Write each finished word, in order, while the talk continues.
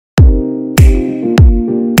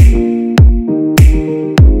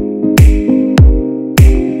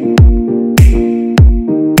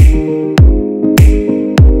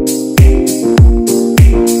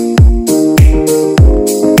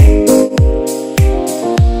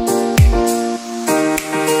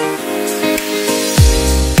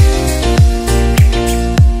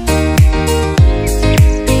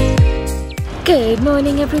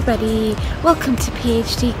morning, everybody. Welcome to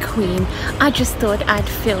PhD Queen. I just thought I'd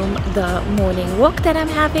film the morning walk that I'm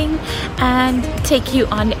having and take you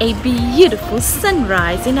on a beautiful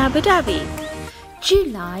sunrise in Abu Dhabi.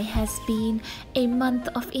 July has been a month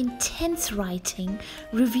of intense writing,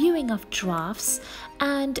 reviewing of drafts,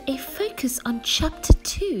 and a focus on chapter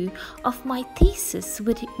 2 of my thesis,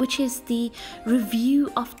 which is the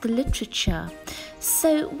review of the literature.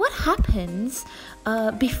 So what happens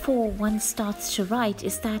before one starts to write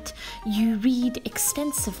is that you read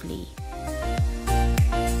extensively.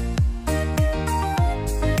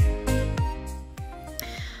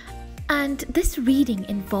 And this reading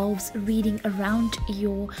involves reading around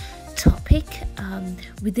your topic,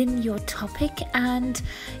 within your topic, and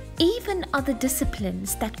even other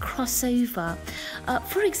disciplines that cross over.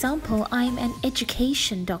 For example, I'm an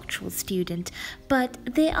education doctoral student, but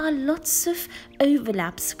there are lots of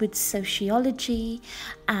overlaps with sociology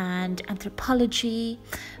and anthropology,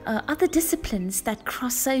 other disciplines that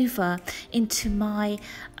cross over into my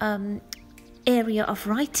area of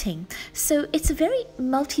writing. So it's a very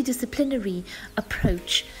multidisciplinary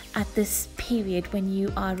approach at this period when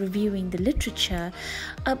you are reviewing the literature,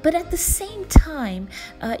 but at the same time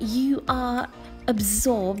you are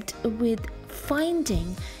absorbed with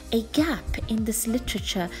finding a gap in this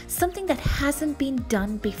literature, something that hasn't been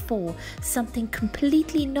done before, something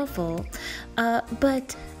completely novel,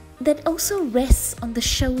 but that also rests on the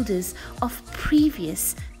shoulders of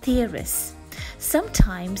previous theorists.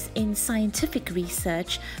 Sometimes in scientific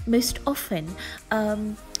research, most often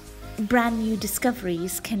brand new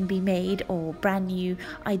discoveries can be made or brand new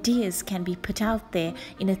ideas can be put out there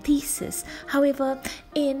in a thesis. However,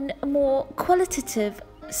 in more qualitative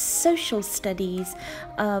social studies,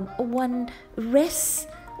 one rests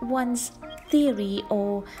one's theory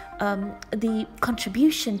or the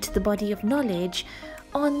contribution to the body of knowledge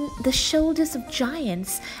on the shoulders of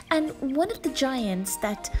giants, and one of the giants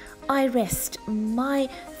that I rest my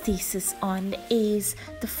thesis on is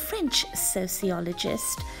the French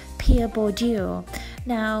sociologist Pierre Bourdieu.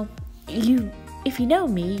 Now, if you know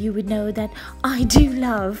me, you would know that I do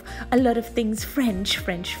love a lot of things French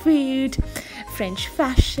food, French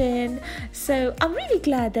fashion, so I'm really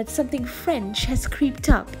glad that something French has creeped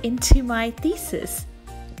up into my thesis.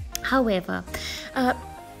 However,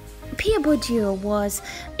 Pierre Bourdieu was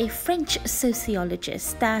a French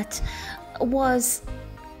sociologist that was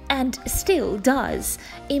and still does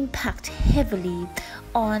impact heavily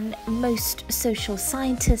on most social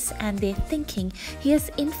scientists and their thinking. He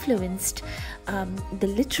has influenced the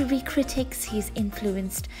literary critics, he's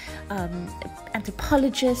influenced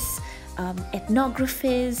anthropologists,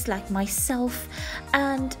 ethnographers like myself,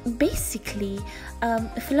 and basically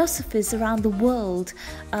philosophers around the world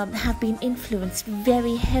have been influenced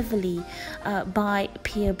very heavily by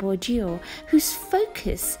Pierre Bourdieu, whose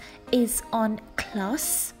focus is on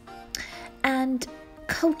class and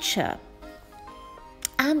culture.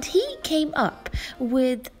 And he came up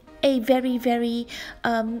with a very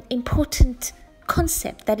important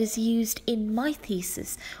concept that is used in my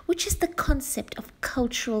thesis, which is the concept of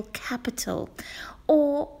cultural capital.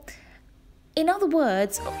 Or in other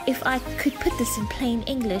words, if I could put this in plain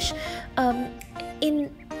English,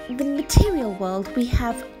 in the material world we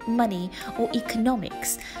have money or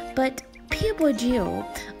economics, but Pierre Bourdieu,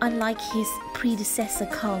 unlike his predecessor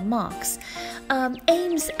Karl Marx,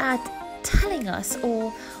 aims at telling us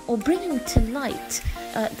or bringing to light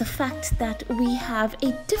the fact that we have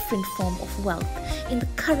a different form of wealth in the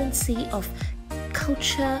currency of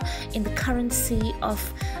culture, in the currency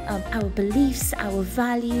of our beliefs, our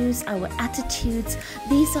values, our attitudes.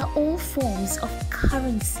 These are all forms of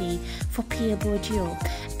currency for Pierre Bourdieu,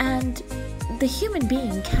 and the human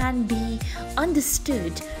being can be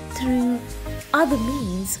understood through other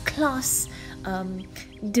means. Class,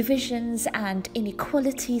 divisions and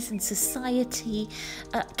inequalities in society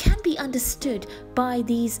can be understood by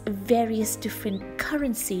these various different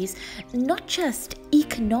currencies, not just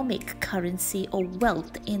economic currency or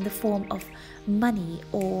wealth in the form of money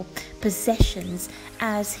or possessions,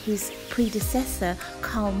 as his predecessor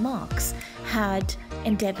Karl Marx had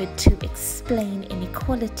endeavored to explain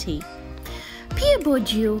inequality. Pierre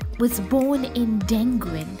Bourdieu was born in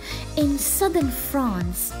Denguin in southern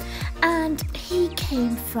France, and he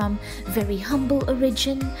came from very humble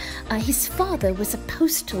origin. His father was a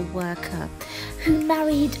postal worker who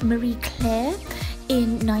married Marie Claire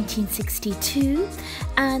in 1962,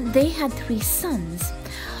 and they had 3 sons.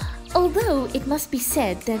 Although it must be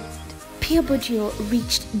said that Pierre Bourdieu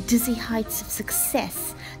reached dizzy heights of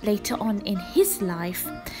success later on in his life,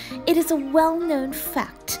 it is a well-known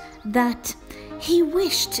fact that he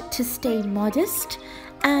wished to stay modest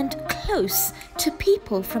and close to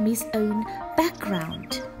people from his own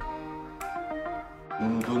background.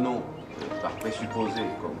 Nous donnons par présupposé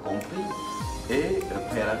comme compris et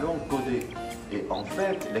préalablement codé. Et en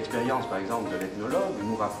fait, l'expérience par exemple de l'ethnologue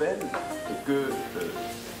nous rappelle que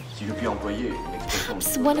si je puis employer une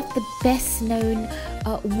expression. One of the best known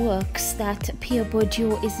works that Pierre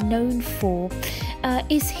Bourdieu is known for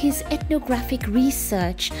is his ethnographic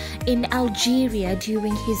research in Algeria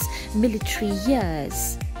during his military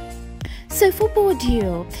years. So for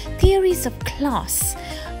Bourdieu, theories of class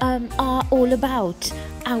are all about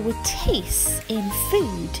our tastes in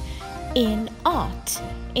food, in art,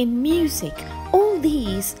 in music. All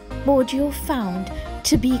these Bourdieu found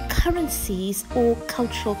to be currencies or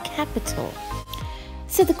cultural capital.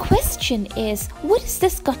 So the question is, what has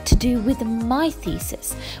this got to do with my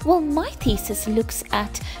thesis? Well, my thesis looks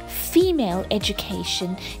at female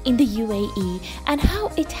education in the UAE and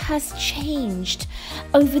how it has changed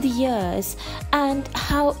over the years, and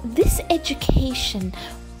how this education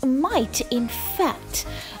might in fact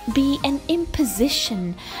be an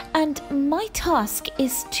imposition. And my task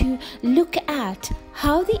is to look at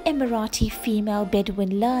how the Emirati female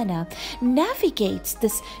Bedouin learner navigates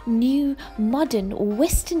this new modern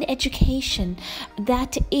Western education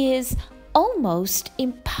that is almost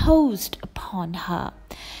imposed upon her.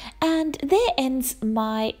 And there ends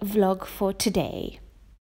my vlog for today.